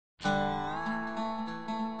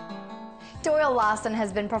Doyle Lawson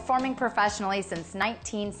has been performing professionally since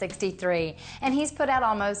 1963, and he's put out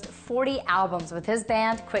almost 40 albums with his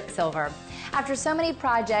band, Quicksilver. After so many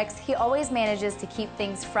projects, he always manages to keep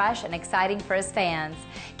things fresh and exciting for his fans.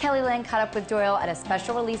 Lynn caught up with Doyle at a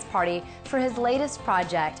special release party for his latest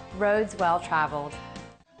project, Roads Well Traveled.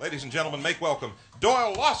 Ladies and gentlemen, make welcome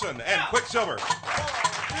Doyle Lawson and Quicksilver.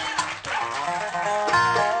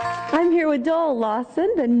 I'm here with Doyle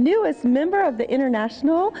Lawson, the newest member of the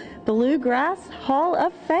International Bluegrass Hall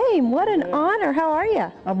of Fame. What an honor. How are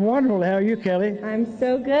you? I'm wonderful. How are you, Kelly? I'm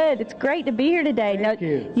so good. It's great to be here today. Thank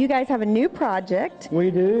you. You guys have a new project.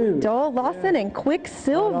 We do. Doyle Lawson and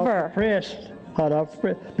Quicksilver. Hot off the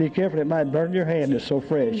press. Be careful, it might burn your hand. It's so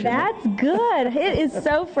fresh. That's good. It is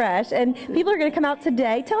so fresh. And people are going to come out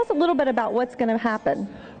today. Tell us a little bit about what's going to happen.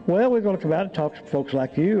 Well, we're going to come out and talk to folks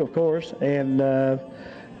like you, of course, and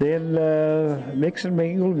then mix and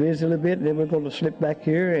mingle, visit a little bit, and then we're going to slip back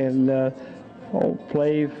here and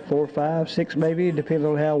play 4, 5, 6 maybe, depending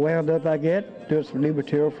on how wound up I get, doing some new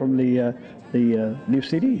material from the new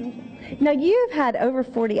CD. Now, you've had over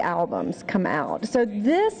 40 albums come out, so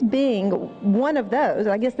this being one of those,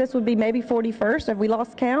 I guess this would be maybe 41st. Have we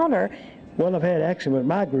lost count? Or? Well, I've had actually with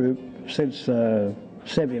my group since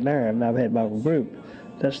 79, I've had my own group.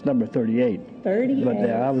 That's number 38. 38. But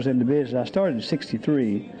I was in the business. I started in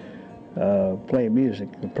 '63 playing music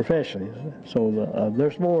professionally. So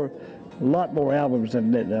there's a lot more albums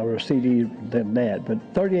than that, or a CD than that. But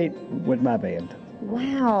 38 with my band.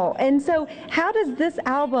 Wow. And so how does this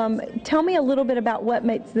album, tell me a little bit about what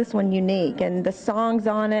makes this one unique and the songs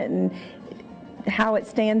on it and how it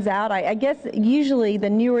stands out. I guess usually the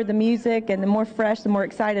newer the music and the more fresh, the more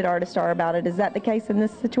excited artists are about it. Is that the case in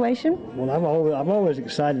this situation? Well, I'm always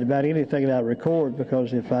excited about anything that I record,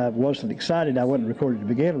 because if I wasn't excited, I wouldn't record it to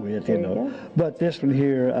begin with, you know. But this one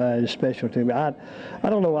here is special to me. I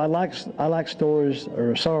don't know. I like stories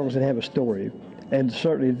or songs that have a story, and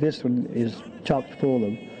certainly this one is chock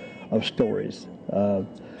full of stories.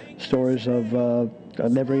 Stories of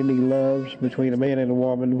never-ending loves between a man and a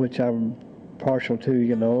woman, which I'm partial to,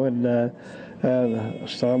 you know, and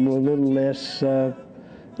some a little less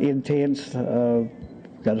intense.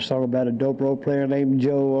 Got a song about a dope role player named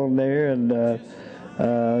Joe on there, and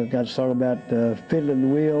got a song about fiddle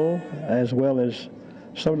and wheel, as well as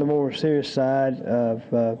some of the more serious side of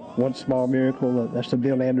One Small Miracle. That's the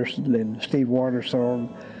Bill Anderson and Steve Warner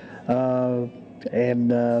song,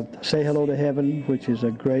 and Say Hello to Heaven, which is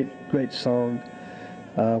a great song.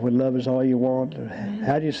 When Love Is All You Want.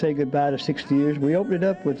 How Do You Say Goodbye to 60 Years? We opened it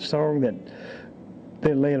up with a song that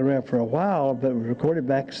been laying around for a while, but was recorded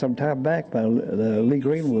back some time back by Lee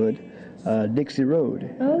Greenwood, Dixie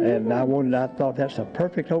Road. Oh, yeah. And I thought that's a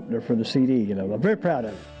perfect opener for the CD. You know, I'm very proud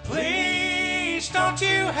of it. Please don't you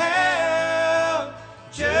have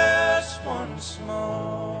just one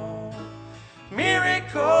small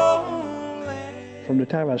miracle. From the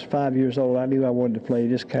time I was 5 years old, I knew I wanted to play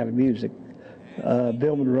this kind of music.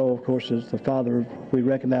 Bill Monroe, of course, is the father, we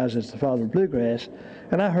recognize as the father of bluegrass,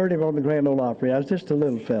 and I heard him on the Grand Ole Opry. I was just a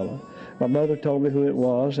little fella. My mother told me who it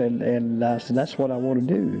was, and I said, that's what I want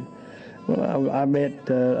to do. Well, I met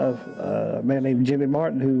a man named Jimmy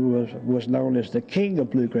Martin, who was known as the king of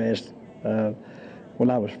bluegrass when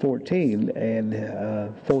I was 14, and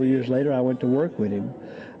 4 years later I went to work with him.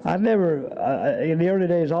 In the early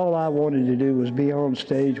days, all I wanted to do was be on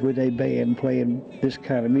stage with a band playing this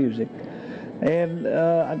kind of music. And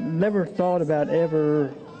I never thought about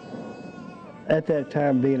ever, at that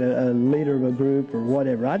time, being a leader of a group or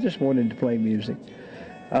whatever. I just wanted to play music.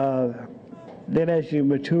 Then as you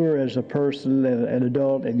mature as a person, an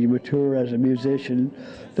adult, and you mature as a musician,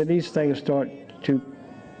 then these things start to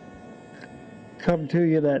come to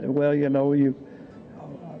you that, well, you know,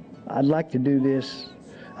 I'd like to do this.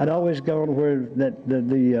 I'd always gone where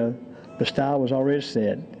the style was already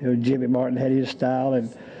set. You know, Jimmy Martin had his style, and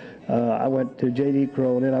I went to J.D.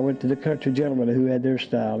 Crowe, and then I went to the Country Gentlemen, who had their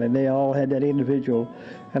style, and they all had that individual.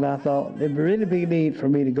 And I thought it'd really be neat for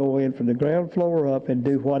me to go in from the ground floor up and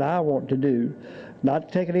do what I want to do, not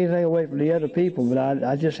taking anything away from the other people, but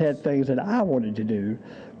I just had things that I wanted to do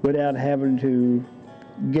without having to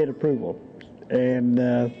get approval. And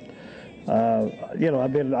you know,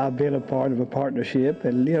 I've been a part of a partnership,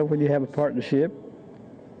 and you know, when you have a partnership,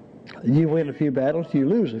 You win a few battles, you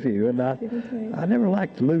lose a few, and I never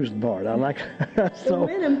liked the losing part. I like the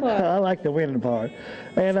winning part. I like the winning part,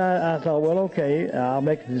 and I thought, well, okay, I'll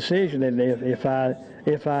make a decision, and if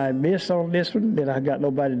I miss on this one, then I've got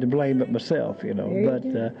nobody to blame but myself, you know.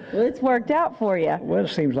 Well, it's worked out for you. Well, it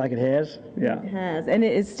seems like it has. Yeah, it has, and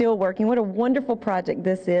it is still working. What a wonderful project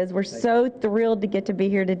this is. We're so thrilled to get to be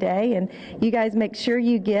here today, and you guys make sure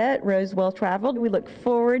you get Roads Well Traveled. We look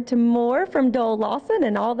forward to more from Doyle Lawson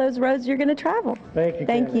and all those roads you're going to travel. Thank you.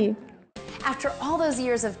 Thank you. After all those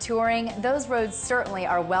years of touring, those roads certainly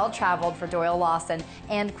are well traveled for Doyle Lawson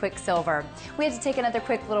and Quicksilver. We had to take another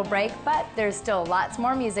quick little break, but there's still lots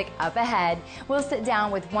more music up ahead. We'll sit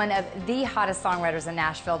down with one of the hottest songwriters in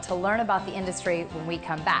Nashville to learn about the industry when we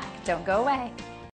come back. Don't go away.